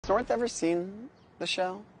North ever seen the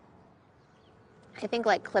show? I think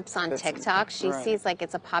like clips on Bits and- TikTok. She right. sees like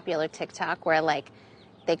it's a popular TikTok where like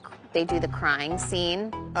they do the crying scene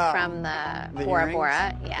from the Bora earrings?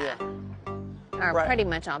 Bora. Yeah. Or Right. pretty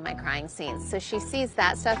much all my crying scenes. So she sees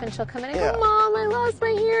that stuff and she'll come in and Yeah. go, Mom, I lost my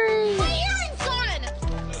hearing. My earring's gone!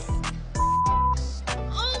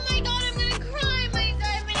 Oh my god, I'm gonna cry! My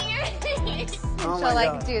diamond earrings! Oh She'll my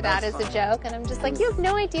like God, do that that's as a funny. joke. And I'm just like, you have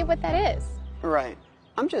no idea what that is. Right.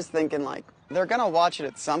 I'm just thinking like they're gonna watch it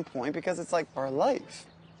at some point because it's like our life.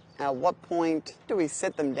 At what point do we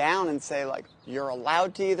sit them down and say like, you're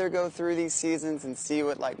allowed to either go through these seasons and see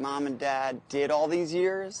what like mom and dad did all these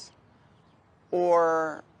years?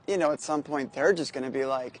 Or, you know, at some point they're just gonna be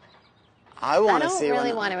like, I I wanna don't see really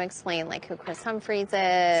when want to explain like who Chris Humphries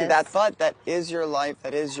is. See that is your life,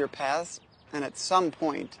 that is your past, and at some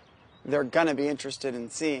point they're gonna be interested in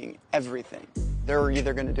seeing everything. They're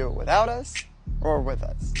either gonna do it without us or with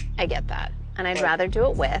us. I get that. And I'd rather do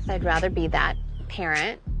it with. I'd rather be that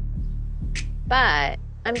parent. But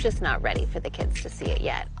I'm just not ready for the kids to see it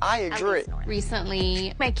yet. I At agree. least North.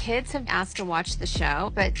 Recently, my kids have asked to watch the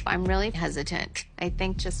show, but I'm really hesitant. I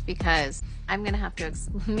think just because I'm going to have to,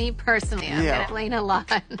 me personally, I'm Yeah. going to explain a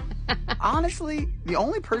lot. Honestly, the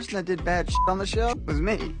only person that did bad shit on the show was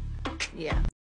me. Yeah.